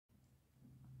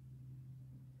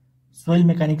Soil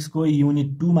mechanics को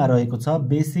unit 2 मा रहेको छ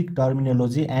बेसिक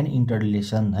टर्मिनोलोजी एन्ड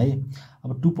इन्टररिलेसन है।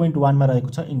 अब 2.1 मा रहेको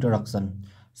छ introduction.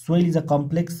 Soil is a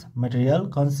complex material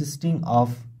consisting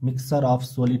of mixture of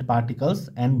solid particles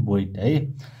and void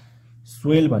है।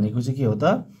 सोइल भनेको चाहिँ के हो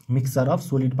त? Mixture of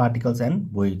solid particles and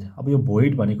void. अब यो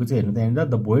भोइड भनेको चाहिँ हेर्नु त यहाँनिर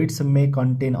the भोइड्स may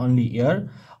content only air,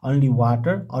 only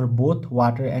water or both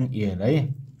water and air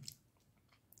है।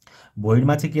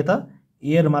 भोइडमा चाहिँ के त?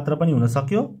 एयर मात्र पनि हुन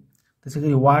सक्यो,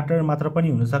 त्यसैगरी वाटर मात्र पनि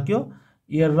हुन सक्यो,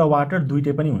 एयर र वाटर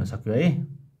दुईटै पनि हुन सक्यो है।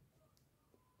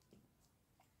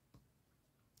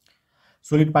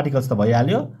 सोलिड पार्टिकल्स त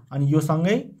भइहाल्यो, अनि यो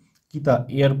सँगै कि त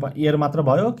एयर मात्र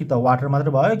भयो, कि त वाटर मात्र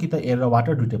भयो, कि त एयर र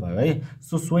वाटर दुईटै भयो है।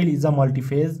 So soil is a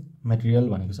मल्टिफेज material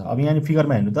भनेको छ। अब यहाँ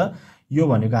फिगरमा हेर्नु त, यो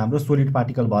भनेको हाम्रो सोलिड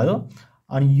पार्टिकल भयो,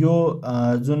 अनि यो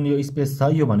जुन यो स्पेस छ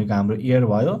यो भनेको हाम्रो एयर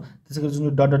भयो, त्यसैगरी जुन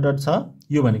यो डट डट छ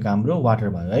यो भनेको हाम्रो वाटर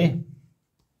भयो है।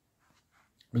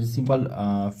 सिम्पल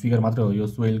फिगर मात्र हो यो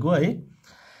सोइलको है।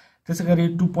 त्यसैगरी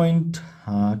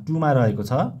 2.2 मा रहेको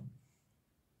छ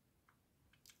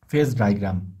फेज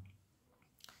डायग्राम।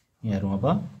 यहाँ हेरौँ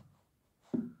अब।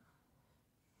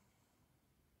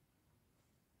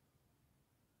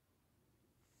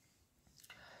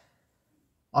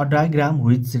 A diagram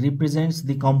which represents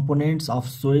the components of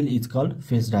soil is called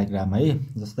phase diagram है।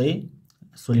 जस्तै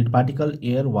सोलिड पार्टिकल,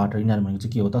 एयर, वाटर यिनीहरु भनेको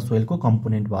चाहिँ के हो त? सोइलको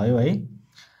कम्पोनेन्ट भयो है।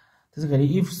 त्यसैगरी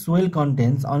if soil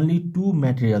contents only two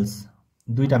materials,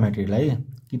 दुईटा मेटेरियल है,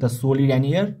 कि त सोलिड एन्ड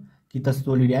एयर, कि त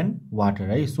सोलिड एन्ड वाटर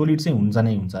है। सोलिड चाहिँ हुन्छ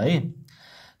नै हुन्छ है।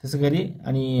 त्यसैगरी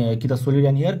अनि कि त सोलिड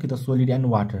एन्ड एयर, कि त solid and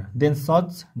water, then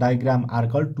such diagram are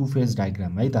called two phase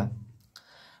diagram है त।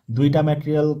 दुईटा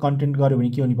मेटेरियल कन्टेन्ट गर्यो भने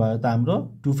के हुने भयो त?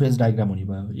 हाम्रो टू फेज डायग्राम हुने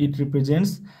भयो। It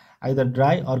represents either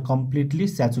dry or completely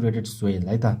saturated soil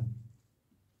है त।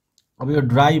 अब यो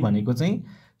ड्राई भनेको चाहिँ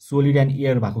सोलिड एन्ड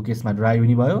एयर भएको केसमा ड्राई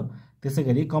हुने भयो।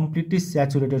 त्यसैगरी कम्प्लिटली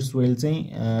स्याचुरेटेड सोइल चाहिँ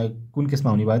कुन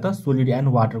केसमा हुने भयो त? सोलिड एन्ड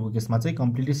वाटरको केसमा चाहिँ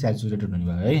कम्प्लिटली स्याचुरेटेड हुने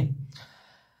भयो है।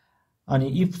 अनि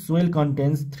if soil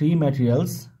contents three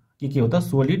materials, के हो त?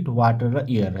 सोलिड, वाटर र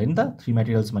एयर हैन त? थ्री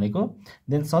मेटेरियल्स भनेको,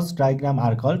 then such diagram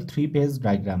are called three phase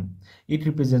diagram. It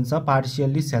represents a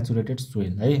partially saturated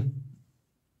soil है।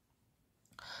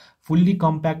 Fully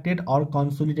कम्प्याक्टेड or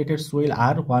consolidated soil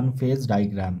are one phase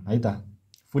diagram है त।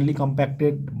 फुल्ली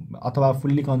कम्प्याक्टेड अथवा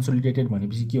फुल्ली कन्सोलिडेटेड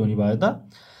भनेपछि के हुने भयो त?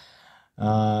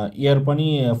 एयर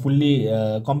पनि फुल्ली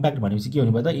कम्प्याक्ट भनेपछि के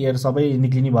हुने भयो त? एयर सबै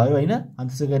निक्लिने भयो हैन। अनि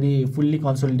त्यसैगरी फुल्ली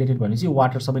कन्सोलिडेटेड भनेपछि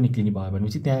वाटर सबै निक्लिने भयो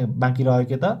भनेपछि त्यहाँ बाँकी रह्यो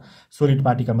के त? सोलिड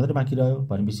पार्टिकल मात्रै बाँकी रह्यो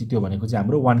भनेपछि त्यो भनेको चाहिँ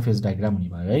हाम्रो वान फेज डायग्राम हुने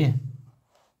भयो है।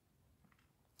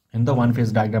 हैन त? वान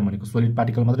फेज डायग्राम भनेको सोलिड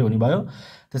पार्टिकल मात्रै हुने भयो।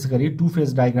 त्यसैगरी टू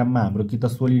फेज डायग्राममा हाम्रो कि त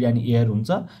सोलिड एन्ड एयर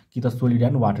हुन्छ, कि त सोलिड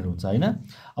एन्ड वाटर हुन्छ हैन।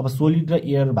 अब सोलिड र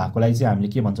एयर भएकोलाई चाहिँ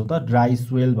हामीले के भन्छौँ त? ड्राई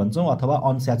सोइल भन्छौँ अथवा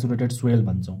अनस्याचुरेटेड सोइल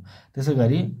भन्छौँ।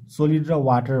 त्यसैगरी सोलिड र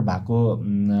वाटर भएको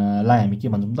लाई हामी के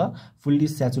भन्छौँ त? फुल्ली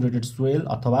स्याचुरेटेड सोइल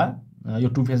अथवा यो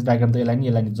टू फेज डायग्राम त यसलाई नि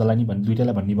जसलाई नि भन्ने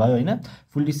दुईटैलाई भन्ने भयो हैन।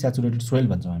 फुल्ली स्याचुरेटेड सोइल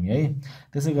भन्छौँ हामी है।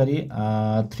 त्यसैगरी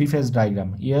three phase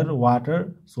diagram air,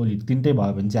 water, solid तीनटै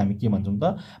भयो भने चाहिँ हामी के भन्छौँ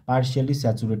त? पार्शियली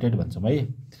स्याचुरेटेड भन्छौँ है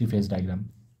three phase diagram.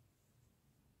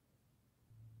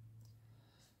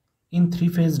 In three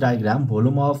phase diagram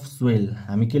volume of soil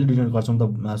हामी के डिनोट गर्छौँ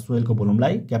त? सोइलको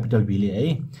भोल्युमलाई क्यापिटल भी ले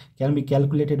है। क्यान बी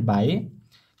क्यालकुलेटेड बाई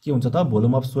के हुन्छ त?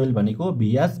 भोल्युम अफ सोइल भनेको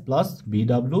भीएस प्लस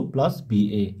भीडब्ल्यू प्लस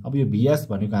भीए। अब यो भीएस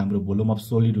भनेको हाम्रो भोल्युम अफ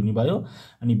सोलिड हुने भयो,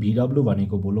 अनि भीडब्ल्यू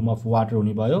भनेको भोल्युम अफ वाटर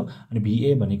हुने भयो, अनि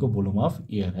भीए भनेको भोल्युम अफ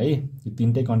एयर है। यो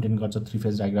तीनटै कन्टेन्ट गर्छ थ्री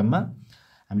फेज डायग्राममा।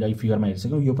 हामीले अहिले फिगरमा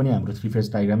हेरिसक्यौँ, यो पनि हाम्रो थ्री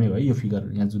फेज डायग्रामै हो है। यो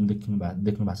फिगर यहाँ जुन देख्नु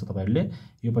भएको छ तपाईहरुले,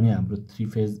 यो पनि हाम्रो थ्री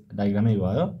फेज डायग्रामै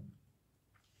भयो।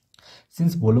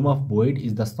 Since volume of void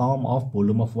is the some of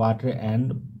volume of water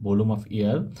and volume of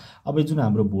air. अब जुन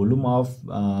हाम्रो भोल्युम अफ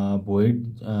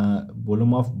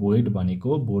भोइड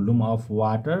भनेको volume of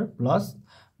water plus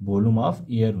volume of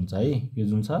air हुन्छ है। यो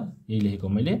जुन छ यही लेखेको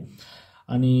मैले।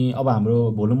 अनि अब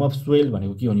हाम्रो भोल्युम अफ सोइल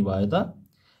भनेको के हुने भयो त?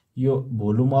 यो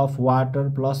volume of water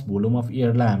plus volume of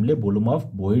एयरलाई हामीले भोल्युम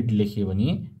अफ भोइड लेख्यो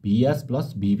भने भीएस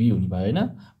प्लस भीबी हुने भयो हैन।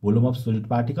 Volume of solid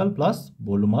particle plus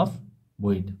volume of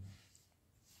void.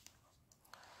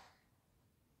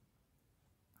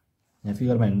 यहाँ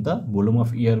फिगरमा हेर्नु त भोल्युम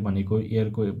अफ एयर भनेको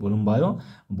एयरको भोल्युम भयो,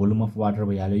 भोल्युम अफ वाटर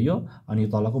भइहाल्यो यो, अनि यो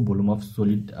तलको भोल्युम अफ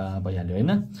सोलिड भइहाल्यो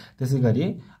हैन। त्यसैगरी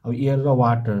अब एयर र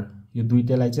वाटर यो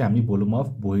दुईटैलाई चाहिँ हामी भोल्युम अफ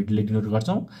भोइडले डिनोट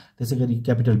गर्छौँ। त्यसैगरी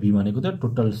क्यापिटल भी भनेको त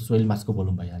टोटल सोइल मासको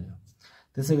भोल्युम भइहाल्यो।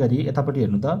 त्यसैगरी यतापट्टि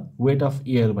हेर्नु त वेट अफ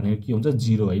एयर भनेको के हुन्छ?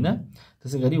 0 हैन।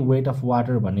 त्यसैगरी वेट अफ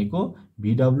वाटर भनेको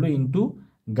भीडब्ल्यू इन्टु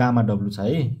गामा डब्लु छ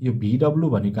है। यो भीडब्लु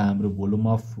भनेको हाम्रो भोल्युम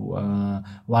अफ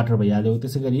वाटर भइहाल्यो।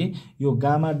 त्यसैगरी यो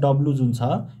गामा डब्लु जुन छ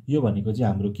यो भनेको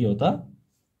चाहिँ हाम्रो के हो त?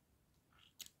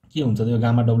 के हुन्छ त यो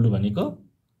गामा डब्लु भनेको?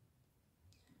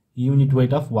 युनिट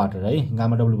वेट अफ वाटर है,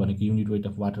 गामा डब्लु भनेको युनिट वेट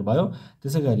अफ वाटर भयो।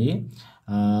 त्यसैगरी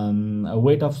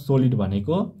वेट अफ सोलिड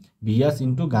भनेको भिएस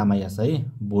इन्टु गामा एस है,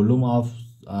 भोल्युम अफ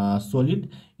सोलिड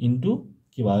इन्टु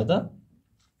के भयो त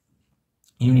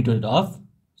युनिट वेट अफ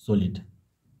सोलिड।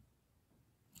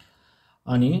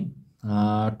 अनि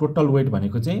टोटल वेट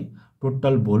भनेको चाहिँ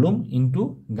total volume into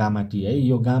gamma T है।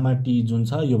 यो गामा टी जुन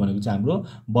छ यो भनेको चाहिँ हाम्रो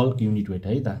बल्क युनिट वेट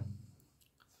है त।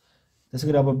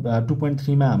 त्यसैगरी अब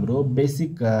 2.3 मा हाम्रो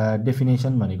बेसिक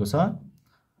डेफिनेसन भनेको छ।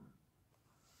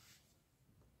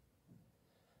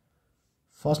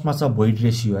 फर्स्टमा छ भोइड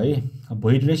रेसियो है।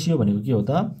 भोइड रेसियो भनेको के हो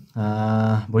त?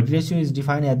 Void ratio is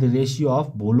defined as the ratio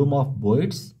of volume of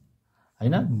भोइड्स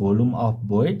हैन, volume of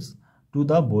भोइड्स to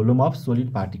the volume of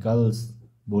solid particles,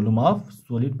 volume of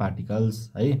solid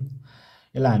particles है।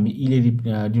 यसलाई हामी इले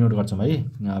डिनोट गर्छौं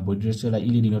है, भोइड रेसियोलाई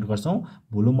इले डिनोट गर्छौं,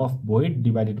 volume of void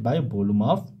divided by volume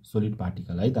of solid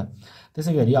particle है त।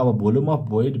 त्यसैगरी अब भोल्युम अफ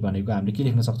भोइड भनेको हामीले के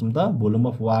लेख्न सक्छौं त? Volume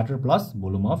of water plus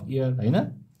volume of air हैन।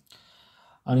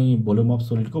 अनि भोल्युम अफ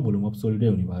सोलिडको भोल्युम अफ सोलिडै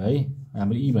हुने भयो है।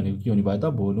 हाम्रो ई भनेको के हुने भयो त?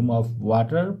 Volume of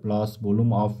water plus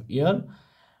volume of air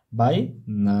by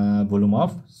volume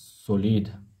of solid.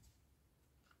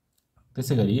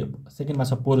 त्यसैगरी सेकेन्डमा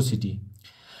छ porosity.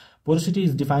 Porosity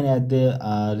is defined as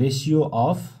the ratio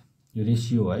of, यो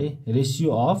रेसियो है,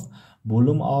 ratio of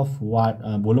volume of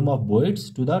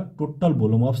भोइड्स to the total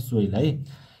volume of soil है।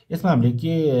 यसमा हामीले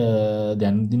के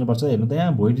ध्यान दिनुपर्छ हेर्नु त,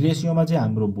 यहाँ भोइड रेसियोमा चाहिँ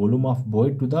हाम्रो volume of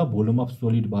void to the volume of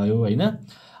solid भयो हैन।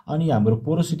 अनि हाम्रो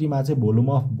पोरोसिटीमा चाहिँ volume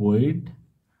of void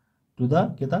to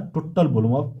the के त टोटल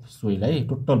भोल्युम अफ सोइल है,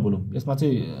 टोटल भोल्युम। यसमा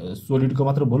चाहिँ सोलिडको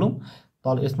मात्र भोल्युम,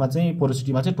 तल यसमा चाहिँ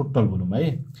पोरोसिटीमा चाहिँ टोटल भोल्युम है।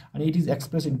 अनि it is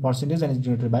express in percentage and is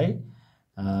denoted by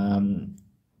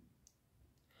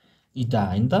इटा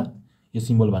हैन त, यो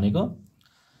सिम्बल भनेको।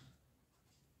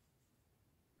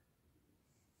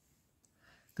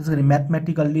 त्यसैगरी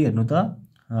म्याथमेटिकल्ली हेर्नु त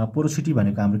पोरोसिटी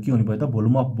भनेको हाम्रो के हुने भयो त?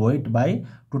 Volume of void by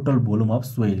total volume of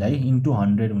soil है, इन्टु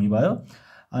 100 हुने भयो।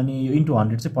 अनि यो इन्टु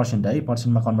 100 चाहिँ पर्सेन्ट है,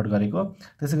 पर्सेन्टमा कन्भर्ट गरेको।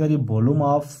 त्यसैगरी volume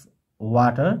of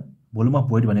water, volume of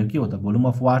void भनेको के हो त? Volume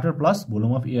of water plus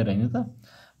volume of air हैन त।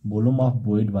 भोल्युम अफ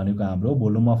भोइड भनेको हाम्रो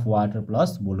volume of water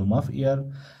plus volume of air.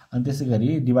 अनि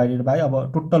त्यसैगरी डिभाइडेड बाइ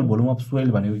अब टोटल भोल्युम अफ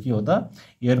सोइल भनेको के हो त?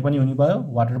 एयर पनि हुने भयो,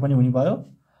 वाटर पनि हुने भयो,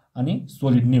 अनि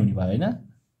सोलिड नै हुने भयो हैन।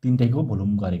 तीनटैको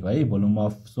भोल्युम गरेको है, volume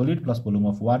of solid plus volume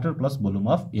of water plus volume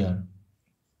of air.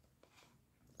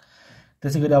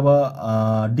 त्यसैगरी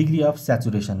अब डिग्री अफ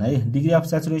स्याचुरेसन है। Degree of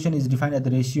saturation is defined as the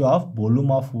ratio of volume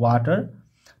of water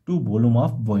to volume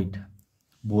of void,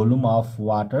 volume of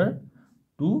water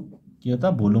to के हो त?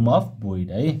 Volume of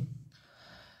void है।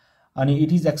 अनि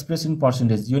it is express in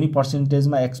percentage, यो नि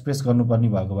पर्सेन्टेजमा express गर्नुपर्ने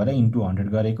भएको भएर इन्टु 100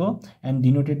 गरेको, एन्ड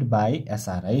डिनोटेड बाइ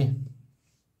एसआर है।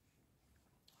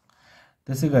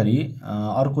 त्यसैगरी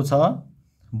अर्को छ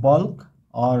bulk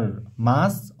or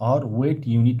mass or weight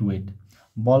unit weight.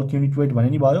 Bulk unit weight भने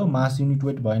नि भयो, मास युनिट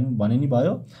वेट भने नि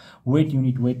भयो, वेट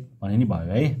युनिट वेट भने नि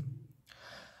भयो है।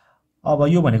 अब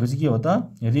यो भनेको चाहिँ के हो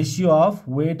त? Ratio of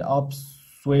weight of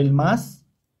soil mass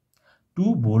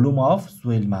to volume of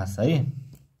soil मास है।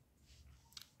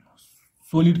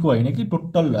 सोलिडको होइन कि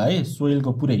टोटल है,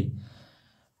 सोइलको पुरै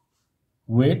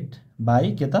वेट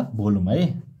बाइ के त? भोल्युम है।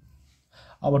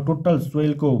 अब टोटल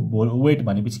सोइलको वेट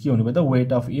भनेपछि के हुने भयो त?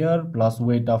 Weight of air plus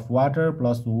weight of water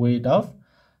plus weight of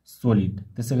solid.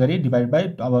 त्यसैगरी डिभाइड बाइ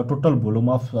अब टोटल भोल्युम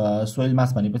अफ सोइल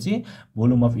मास भनेपछि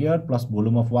volume of air plus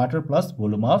volume of water plus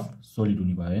volume of solid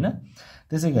हुने भयो हैन।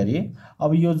 त्यसैगरी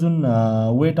अब यो जुन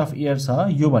वेट अफ एयर छ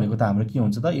यो भनेको त हाम्रो के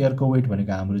हुन्छ त? एयरको वेट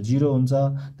भनेको हाम्रो 0 हुन्छ,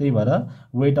 त्यही भएर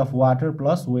weight of water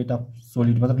plus weight of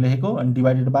solid मात्र लेखेको, अनि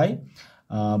divided by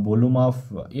volume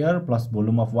of air plus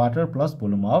volume of water plus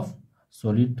volume of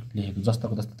solid लेखेको,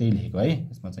 जस्तोको जस्तो त्यही लेखेको है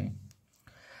यसमा चाहिँ।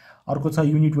 अर्को छ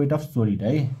युनिट वेट अफ सोलिड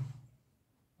है।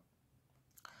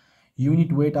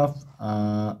 युनिट वेट अफ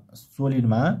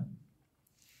सोलिडमा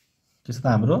के छ त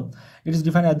हाम्रो? It is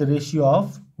defined as the ratio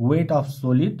of weight of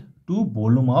solid to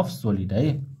volume of solid है।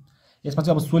 यसमा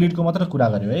चाहिँ अब सोलिडको मात्र कुरा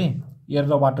गर्यो है, एयर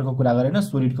र वाटरको कुरा गरेन,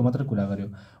 सोलिडको मात्र कुरा गर्यो।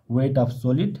 Weight of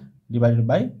solid divided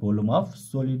by volume of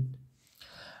solid.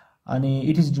 अनि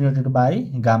it is denoted by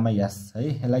gamma S है,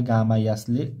 यसलाई गामा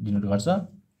एसले डिनोट गर्छ।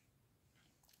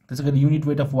 त्यसैगरी युनिट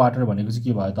वेट अफ वाटर भनेको चाहिँ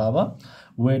के भयो त? अब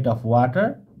weight of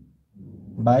water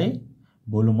by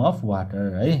volume of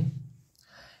water है,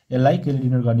 यसलाई के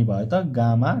डिनोट गर्ने भयो त?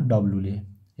 गामा डब्लुले।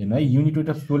 हेर्नु है, युनिट वेट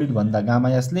अफ सोलिड भन्दा gamma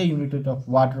Ashleigh, unit weight of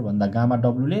water भन्दा गामा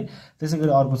डब्लुले। त्यसैगरी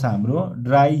अर्को छ हाम्रो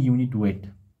ड्राई युनिट वेट।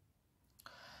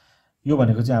 यो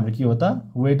भनेको चाहिँ हाम्रो के हो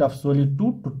त? Weight of solid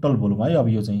to total volume है। अब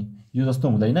यो चाहिँ यो जस्तो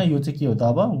हुँदैन, यो चाहिँ के हो त?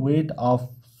 अब वेट अफ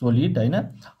सोलिड हैन।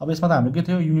 अब यसमा त हाम्रो के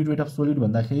थियो युनिट वेट अफ सोलिड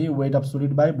भन्दाखेरि weight of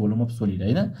solid by volume of solid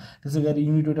हैन। त्यसैगरी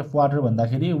युनिट वेट अफ वाटर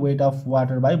भन्दाखेरि weight of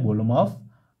water by volume of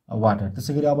water.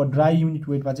 त्यसैगरी अब ड्राई युनिट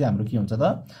वेटमा चाहिँ हाम्रो के हुन्छ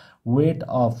त weight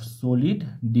of solid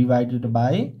divided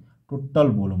by total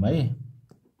volume है,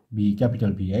 भी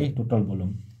क्यापिटल भी है, टोटल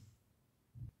भोल्युम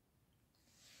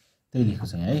त्यही लेखेको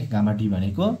छ है, गामा डी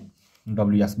भनेको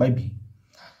डब्ल्युएस बाइ भी।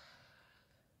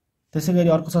 त्यसैगरी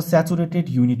अर्को छ saturated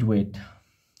unit weight.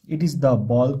 It is the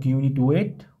bulk unit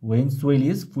weight when soil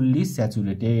is fully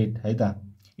saturated है त।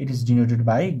 It is denoted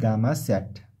by gamma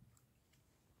स्याट।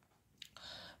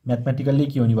 Mathematically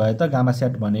के हुने भयो त गामा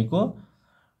स्याट भनेको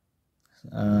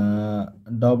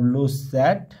डब्लु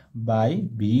स्याट बाइ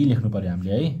भी लेख्नु पर्यो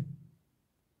हामीले है।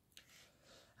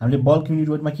 हामीले बल्क युनिट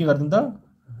वेटमा के गर्दियौँ त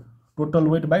total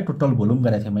weight by total volume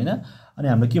गरेका थियौँ हैन। अनि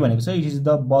हाम्रो के भनेको छ it is the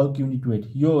bulk unit weight.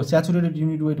 यो स्याचुरेटेड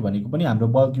युनिट वेट भनेको पनि हाम्रो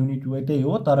बल्क युनिट वेटै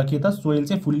हो, तर के त सोइल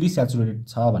चाहिँ फुल्ली स्याचुरेटेड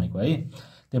छ भनेको है।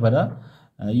 त्यही भएर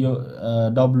यो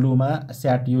डब्लुमा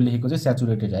स्याट यो लेखेको चाहिँ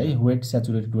स्याचुरेटेड है, वेट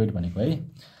स्याचुरेटेड वेट भनेको है।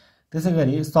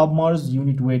 त्यसैगरी सबमर्ज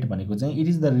युनिट वेट भनेको चाहिँ it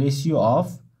is the ratio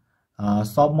of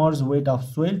submerge weight of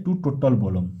soil to total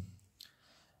volume.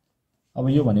 अब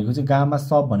यो भनेको चाहिँ गामा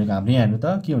सब भनेको हाम्रो यहाँ हेर्नु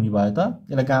त के हुने भयो त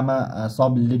यसलाई गामा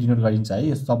सबले डिनोट गरिन्छ है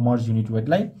यो सबमर्ज युनिट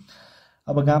वेटलाई।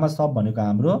 अब गामा सब भनेको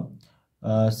हाम्रो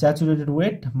saturated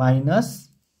weight minus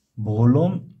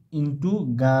volume into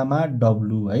gamma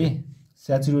W है,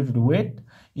 saturated weight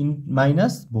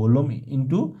minus volume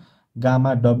into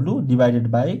gamma W divided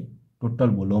by total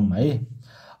volume है।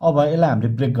 अब यसलाई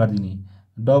हामीले ब्रेक गरिदिने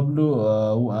W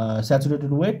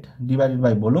saturated weight divided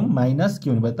by volume minus के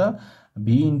हुने भयो त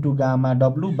भी इन्टु गामा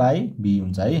डब्लु बाइ भी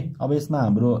हुन्छ है। अब यसमा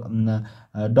हाम्रो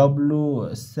W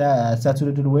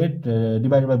saturated weight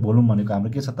divided by volume भनेको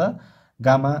हाम्रो के छ त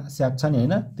गामा स्याट छ नि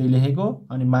हैन, त्यही लेखेको।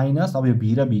 अनि माइनस अब यो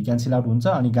भी र भी क्यान्सल आउट हुन्छ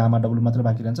अनि गामा डब्लु मात्र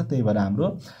बाँकी रहन्छ। त्यही भएर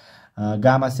हाम्रो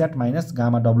गामा स्याट माइनस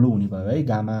गामा डब्लु हुने भयो है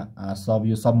गामा सब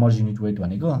यो सबमर्ज युनिट वेट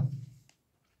भनेको।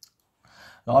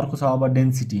 र अर्को छ अब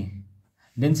density.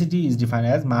 Density is defined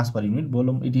as mass per unit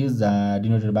volume. It is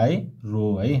denoted by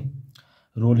रो है,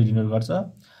 रोले डिनोट गर्छ।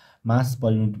 मास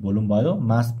पर युनिट भोल्युम भयो,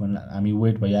 मास हामी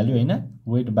वेट भइहाल्यो हैन।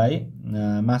 वेट बाइ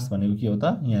मास भनेको के हो त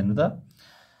यहाँ हेर्नु त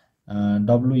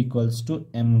डब्लु इक्वल्स टु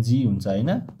एमजी हुन्छ हैन।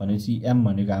 भनेपछि एम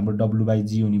भनेको हाम्रो डब्लु बाइ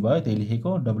जी हुने भयो, त्यही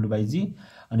लेखेको डब्लु बाइ जी।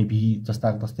 अनि भी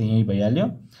जस्ताको तस्तै यही भइहाल्यो।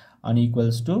 अनि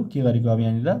इक्वल्स टु के गरेको अब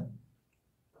यहाँनिर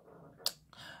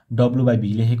डब्लु बाइ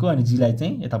भी लेखेको अनि जीलाई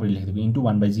चाहिँ यतापट्टि लेखिदिएको इन्टु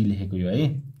 1 बाइ जी लेखेको यो है।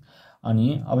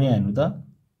 अनि अब यहाँ हेर्नु त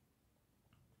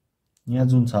यहाँ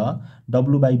जुन छ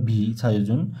डब्लु बाइ भी छ यो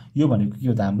जुन यो भनेको के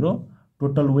हो त हाम्रो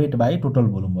total weight by total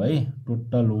volume हो है,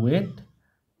 total weight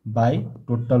by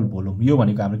total volume. यो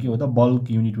भनेको हाम्रो के हो त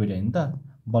बल्क युनिट वेट हैन त,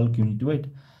 bulk unit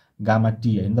weight gamma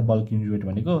T हैन त बल्क युनिट वेट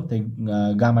भनेको। त्यही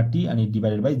गामा टी अनि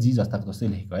डिभाइडेड बाइ जी जस्ताको जस्तै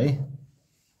लेखेको है।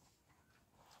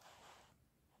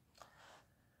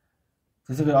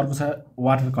 त्यसैगरी अर्को छ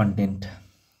water content.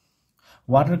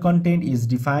 Water content is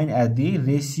defined as the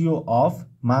ratio of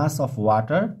mass of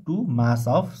water to mass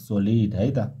of solid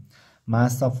है त,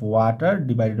 mass of water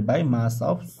divided by mass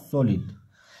of solid.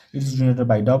 It is denoted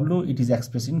by W. It is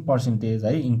express in percentage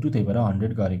है into त्यही भएर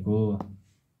 100 गरेको।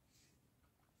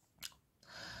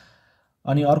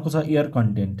 अनि अर्को छ air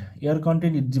content. Air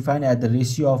content is defined as the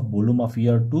ratio of volume of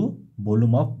air to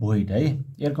volume of void है।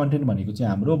 Air content भनेको चाहिँ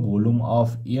हाम्रो volume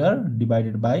of air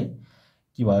divided by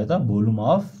के भयो त भोल्युम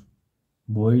अफ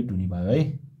भोइड हुने भयो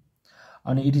है।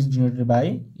 अनि it is denoted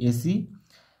by AC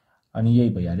अनि यही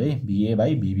भइहाल्यो है भिए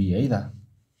बाइ भिबी है त।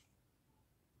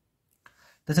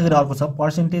 त्यसैगरी अर्को छ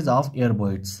percentage of air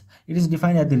भोइड्स। It is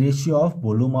defined at the ratio of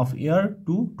volume of air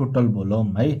to total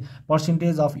volume है।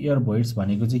 पर्सेन्टेज अफ एयर भोइड्स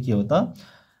भनेको चाहिँ के हो त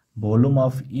volume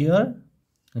of air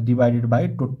divided by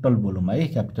total volume है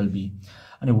क्यापिटल बी।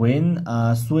 अनि when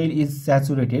soil is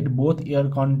saturated both air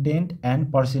content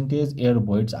and percentage air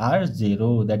भोइड्स are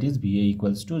 0 that is भिए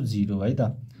equals to 0 है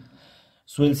त।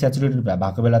 सोइल स्याचुरेटेड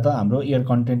भएको बेला त हाम्रो एयर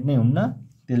कन्टेन्ट नै हुन्न,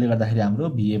 त्यसले गर्दाखेरि हाम्रो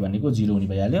भिए भनेको 0 हुने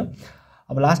भइहाल्यो।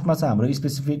 अब लास्टमा छ हाम्रो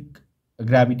specific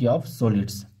gravity of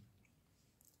solids.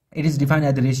 It is defined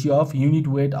at the ratio of unit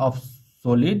weight of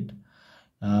solid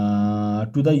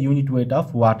to the unit weight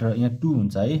of water. यहाँ 2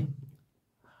 हुन्छ है,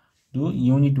 to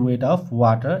unit weight of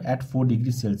water at 4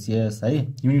 degree Celsius है।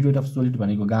 युनिट वेट अफ सोलिड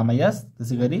भनेको gamma S,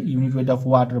 त्यसै गरी unit weight of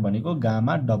water भनेको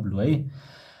gamma W है।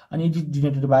 अनि it is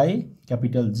denoted by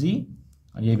capital जी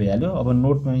अनि यही भइहाल्यो। अब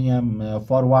नोटमा यहाँ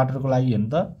फर वाटरको लागि हेर्नु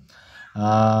त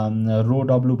रो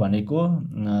डब्लु भनेको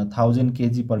 1000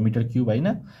 केजी पर मिटर क्युब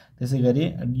हैन। त्यसै गरी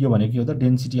यो भनेको के हो त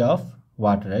डेन्सिटी अफ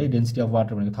वाटर है, डेन्सिटी अफ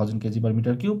वाटर भनेको 1000 केजी पर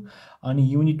मिटर क्युब। अनि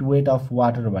युनिट वेट अफ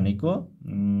वाटर भनेको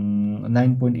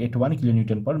 9.81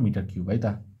 किलोन्युटन पर मिटर क्युब है त।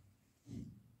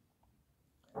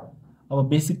 अब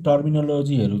बेसिक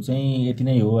टर्मिनोलोजीहरू चाहिँ यति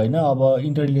नै हो हैन। अब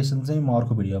इन्टररिलेसन चाहिँ म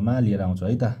अर्को भिडियोमा लिएर आउँछु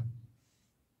है त।